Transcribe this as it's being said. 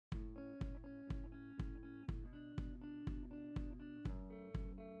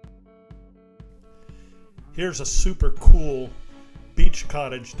Here's a super cool beach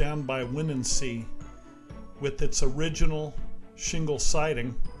cottage down by Windansea with its original shingle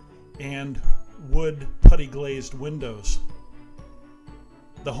siding and wood putty glazed windows.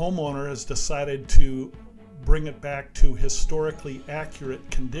 The homeowner has decided to bring it back to historically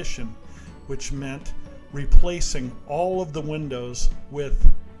accurate condition, which meant replacing all of the windows with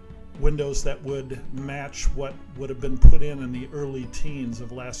windows that would match what would have been put in the early teens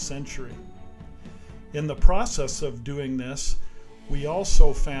of last century. In the process of doing this, we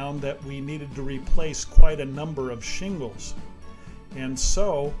also found that we needed to replace quite a number of shingles. And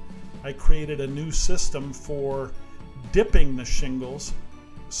so I created a new system for dipping the shingles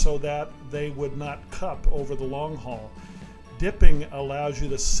so that they would not cup over the long haul. Dipping allows you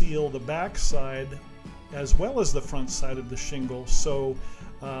to seal the back side as well as the front side of the shingle so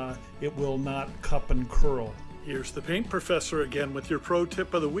it will not cup and curl. Here's the paint professor again with your pro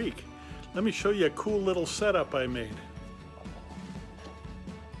tip of the week. Let me show you a cool little setup I made.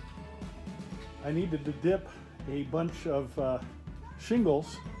 I needed to dip a bunch of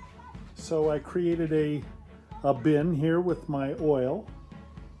shingles, so I created a bin here with my oil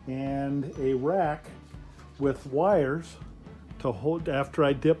and a rack with wires to hold. After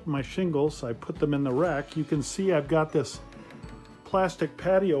I dip my shingles, I put them in the rack. You can see I've got this plastic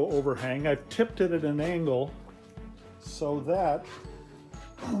patio overhang. I've tipped it at an angle so that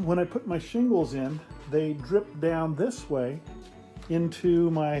when I put my shingles in, they drip down this way into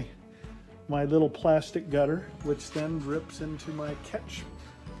my little plastic gutter, which then drips into my catch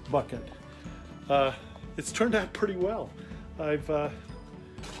bucket. It's turned out pretty well. This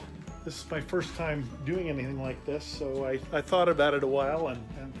is my first time doing anything like this, so I thought about it a while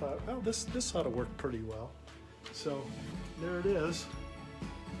and thought, oh, this ought to work pretty well. So there it is.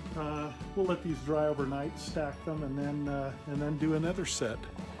 We'll let these dry overnight, stack them, and then do another set.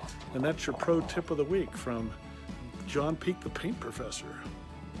 And that's your pro tip of the week from John Peak, the paint professor.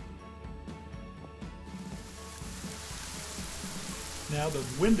 Now the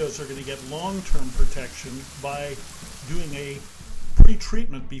windows are going to get long-term protection by doing a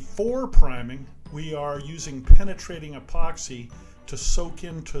pre-treatment before priming. We are using penetrating epoxy to soak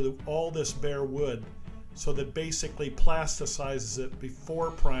into all this bare wood, so that basically plasticizes it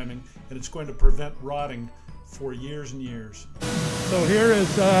before priming, and it's going to prevent rotting for years and years. So here is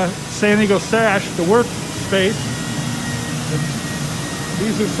San Diego Sash, the workspace.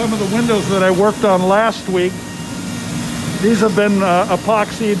 These are some of the windows that I worked on last week. These have been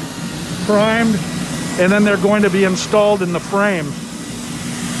epoxied, primed, and then they're going to be installed in the frames.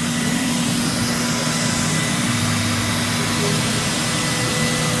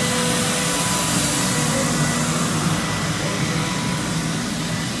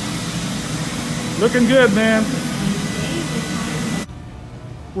 Looking good, man.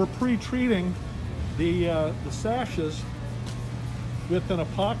 We're pre-treating the sashes with an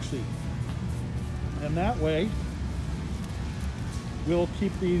epoxy, and that way we'll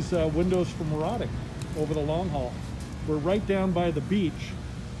keep these windows from rotting over the long haul. We're right down by the beach,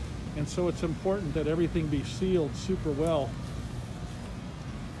 and so it's important that everything be sealed super well,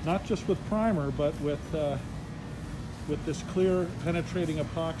 not just with primer, but with this clear penetrating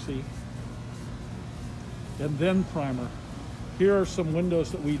epoxy, and then primer. Here are some windows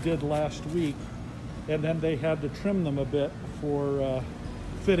that we did last week, and then they had to trim them a bit for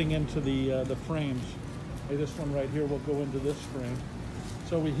fitting into the frames. Hey, this one right here will go into this frame.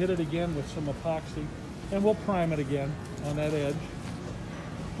 So we hit it again with some epoxy, and we'll prime it again on that edge.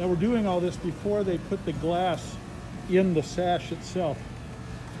 Now we're doing all this before they put the glass in the sash itself,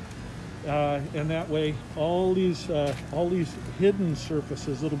 and that way all these hidden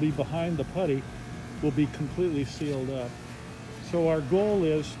surfaces that'll be behind the putty will be completely sealed up. So our goal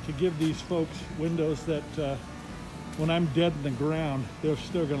is to give these folks windows that when I'm dead in the ground, they're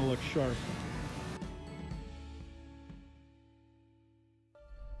still going to look sharp.